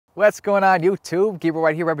What's going on YouTube? Gabriel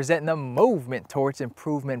right here representing the movement towards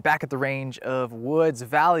improvement back at the range of Woods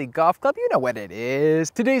Valley Golf Club. You know what it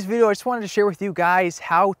is. Today's video, I just wanted to share with you guys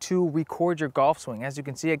how to record your golf swing. As you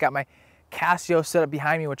can see, I got my Casio set up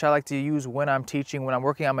behind me, which I like to use when I'm teaching, when I'm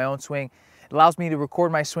working on my own swing. It allows me to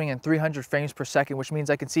record my swing in 300 frames per second, which means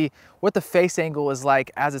I can see what the face angle is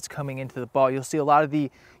like as it's coming into the ball. You'll see a lot of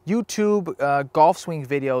the YouTube golf swing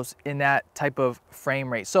videos in that type of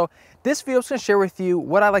frame rate. So this video is going to share with you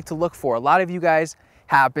what I like to look for. A lot of you guys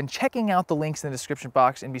have been checking out the links in the description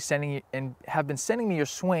box and have been sending me your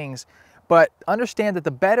swings, but understand that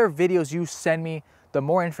the better videos you send me, the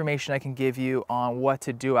more information I can give you on what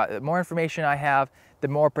to do. The more information I have, the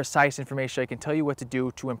more precise information I can tell you what to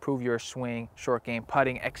do to improve your swing, short game,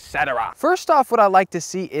 putting, etc. First off, what I like to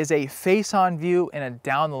see is a face-on view and a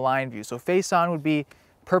down-the-line view. So face-on would be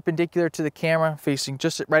perpendicular to the camera, facing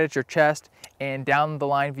just right at your chest, and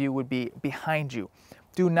down-the-line view would be behind you.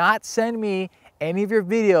 Do not send me any of your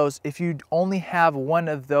videos if you only have one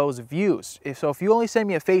of those views. If you only send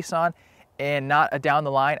me a face-on and not a down the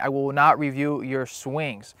line, I will not review your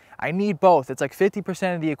swings. I need both. It's like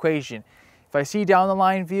 50% of the equation. If I see down the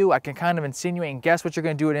line view, I can kind of insinuate and guess what you're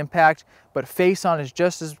going to do at impact, but face on is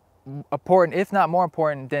just as important, if not more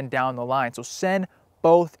important, than down the line. So send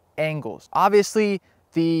both angles. Obviously,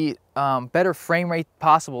 the better frame rate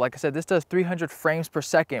possible. Like I said, this does 300 frames per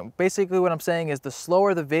second. Basically what I'm saying is the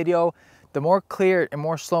slower the video, the more clear and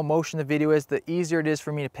more slow motion the video is, the easier it is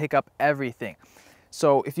for me to pick up everything.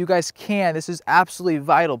 So if you guys can, this is absolutely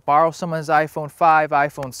vital. Borrow someone's iPhone 5,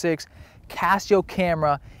 iPhone 6, Casio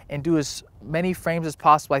camera, and do as many frames as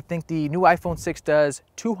possible. I think the new iPhone 6 does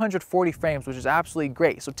 240 frames, which is absolutely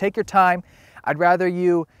great. So take your time. I'd rather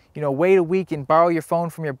you wait a week and borrow your phone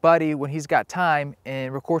from your buddy when he's got time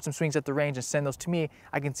and record some swings at the range and send those to me.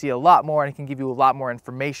 I can see a lot more and I can give you a lot more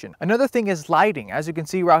information. Another thing is lighting. As you can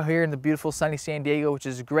see, we're out here in the beautiful sunny San Diego, which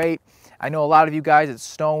is great. I know a lot of you guys, it's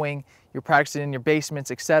snowing, you're practicing in your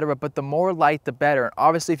basements, etc. But the more light, the better. And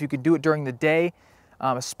obviously, if you can do it during the day,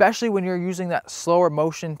 especially when you're using that slower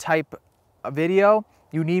motion type of video,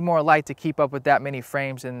 you need more light to keep up with that many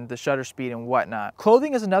frames and the shutter speed and whatnot.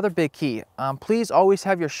 Clothing is another big key. Please always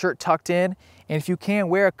have your shirt tucked in, and if you can,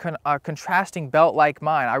 wear a contrasting belt like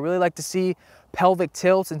mine. I really like to see pelvic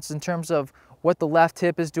tilts in terms of what the left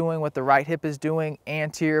hip is doing, what the right hip is doing,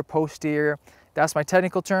 anterior, posterior. That's my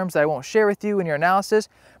technical terms that I won't share with you in your analysis,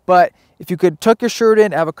 but if you could tuck your shirt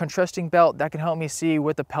in, have a contrasting belt, that can help me see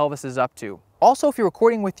what the pelvis is up to. Also, if you're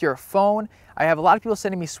recording with your phone, I have a lot of people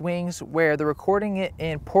sending me swings where they're recording it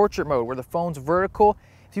in portrait mode, where the phone's vertical.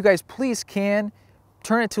 If you guys please can,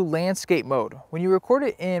 turn it to landscape mode. When you record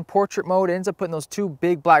it in portrait mode, it ends up putting those two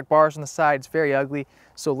big black bars on the side. It's very ugly,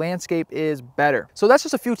 so landscape is better. So that's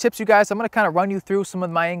just a few tips, you guys. I'm gonna kind of run you through some of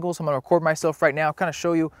my angles. I'm gonna record myself right now, kind of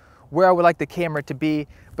show you where I would like the camera to be,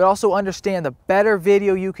 but also understand the better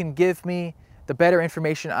video you can give me, the better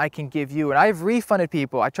information I can give you. And I've refunded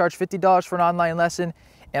people. I charge $50 for an online lesson,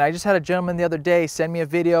 and I just had a gentleman the other day send me a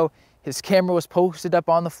video. His camera was posted up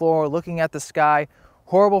on the floor looking at the sky,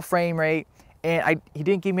 horrible frame rate, and he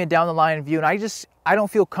didn't give me a down the line view, and I don't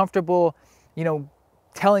feel comfortable,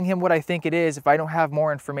 telling him what I think it is if I don't have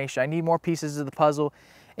more information. I need more pieces of the puzzle,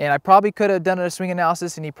 and I probably could have done a swing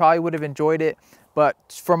analysis and he probably would have enjoyed it, but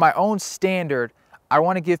for my own standard, I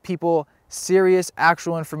want to give people serious,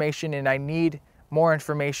 actual information, and I need more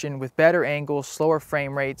information with better angles, slower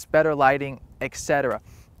frame rates, better lighting, etc.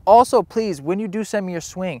 Also, please, when you do send me your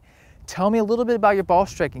swing, tell me a little bit about your ball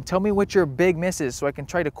striking. Tell me what your big miss is so I can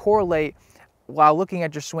try to correlate while looking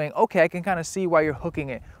at your swing. Okay, I can kind of see why you're hooking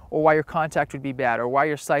it, or why your contact would be bad, or why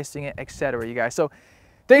you're slicing it, etc. You guys. So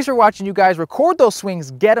thanks for watching, you guys. Record those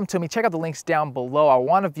swings, get them to me. Check out the links down below. I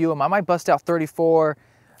want to view them. I might bust out 30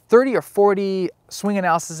 or 40 swing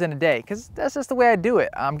analysis in a day, because that's just the way I do it.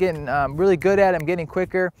 I'm getting really good at it. I'm getting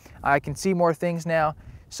quicker. I can see more things now.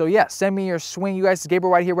 So yeah, send me your swing. You guys, it's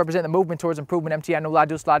Gabriel right here representing the movement towards improvement. MTI, no la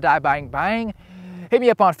deuce la die, bang, bang. Hit me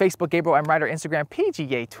up on Facebook, Gabriel M. Ryder, Instagram,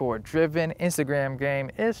 PGA Tour Driven. Instagram game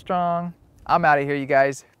is strong. I'm out of here, you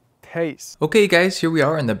guys. Peace. Okay guys, here we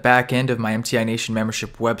are in the back end of my MTI Nation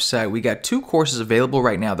membership website. We got two courses available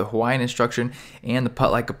right now, the Hawaiian Instruction and the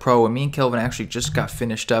Putt Like a Pro. And me and Kelvin actually just got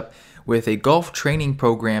finished up with a golf training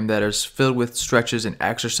program that is filled with stretches and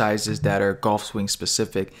exercises that are golf swing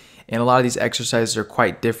specific. And a lot of these exercises are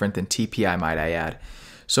quite different than TPI, might I add.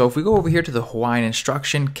 So if we go over here to the Hawaiian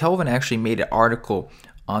Instruction, Kelvin actually made an article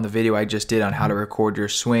on the video I just did on how to record your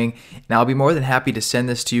swing, and I'll be more than happy to send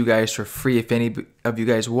this to you guys for free if any of you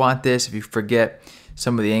guys want this. If you forget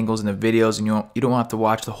some of the angles in the videos and you don't have to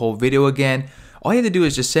watch the whole video again, all you have to do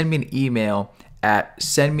is just send me an email at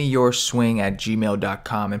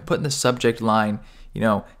sendmeyourswing@gmail.com and put in the subject line,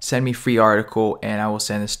 send me free article, and I will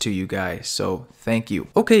send this to you guys. So thank you.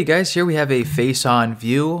 Okay guys, here we have a face-on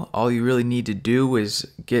view. All you really need to do is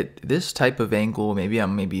get this type of angle. Maybe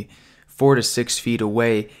I'm 4 to 6 feet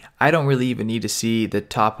away. I don't really even need to see the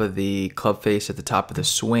top of the club face at the top of the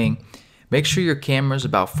swing. Make sure your camera is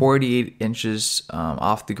about 48 inches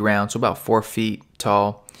off the ground, so about 4 feet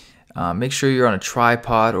tall. Make sure you're on a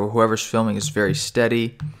tripod, or whoever's filming is very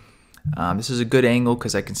steady. This is a good angle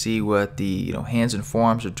because I can see what the hands and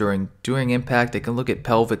forearms are during impact. I can look at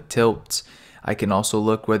pelvic tilts. I can also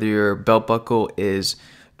look whether your belt buckle is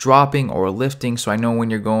dropping or lifting, so I know when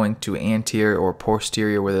you're going to anterior or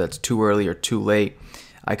posterior, whether that's too early or too late.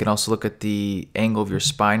 I can also look at the angle of your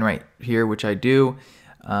spine right here, which I do.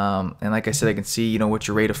 And like I said, I can see what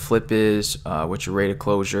your rate of flip is, what your rate of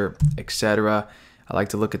closure, etc. I like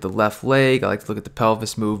to look at the left leg. I like to look at the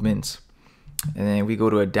pelvis movements. And then we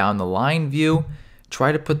go to a down the line view.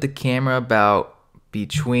 Try to put the camera about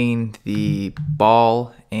between the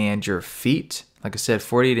ball and your feet. Like I said,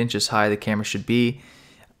 48 inches high the camera should be.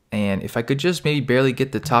 And if I could just maybe barely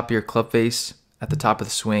get the top of your club face at the top of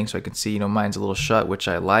the swing, so I can see, mine's a little shut, which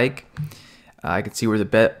I like. I can see where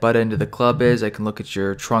the butt end of the club is. I can look at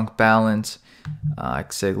your trunk balance. I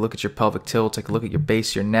can say look at your pelvic tilts. I can look at your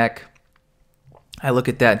base, your neck. I look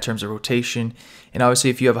at that in terms of rotation. And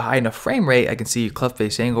obviously, if you have a high enough frame rate, I can see your club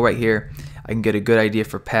face angle right here. I can get a good idea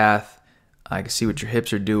for path. I can see what your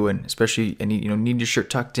hips are doing, especially, and need your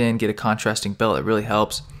shirt tucked in, get a contrasting belt. It really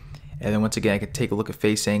helps. And then once again, I can take a look at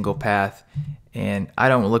face angle, path. And I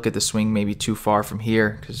don't look at the swing maybe too far from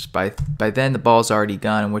here, because by then the ball's already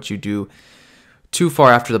gone, and what you do too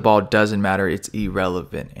far after the ball doesn't matter. It's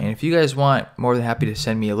irrelevant. And if you guys want, more than happy to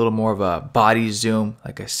send me a little more of a body zoom.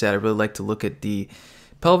 Like I said, I really like to look at the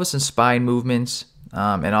pelvis and spine movements.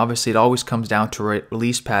 And obviously it always comes down to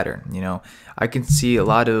release pattern. I can see a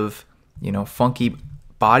lot of funky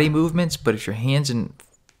body movements, but if your hands and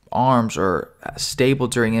arms are stable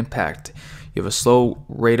during impact, you have a slow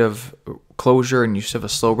rate of closure, and you have a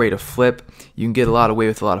slow rate of flip, you can get a lot away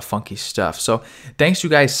with a lot of funky stuff. So thanks, you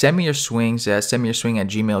guys. Send me your swings at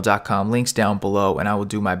sendmeyourswing@gmail.com. Links down below, and I will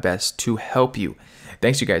do my best to help you.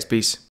 Thanks, you guys. Peace.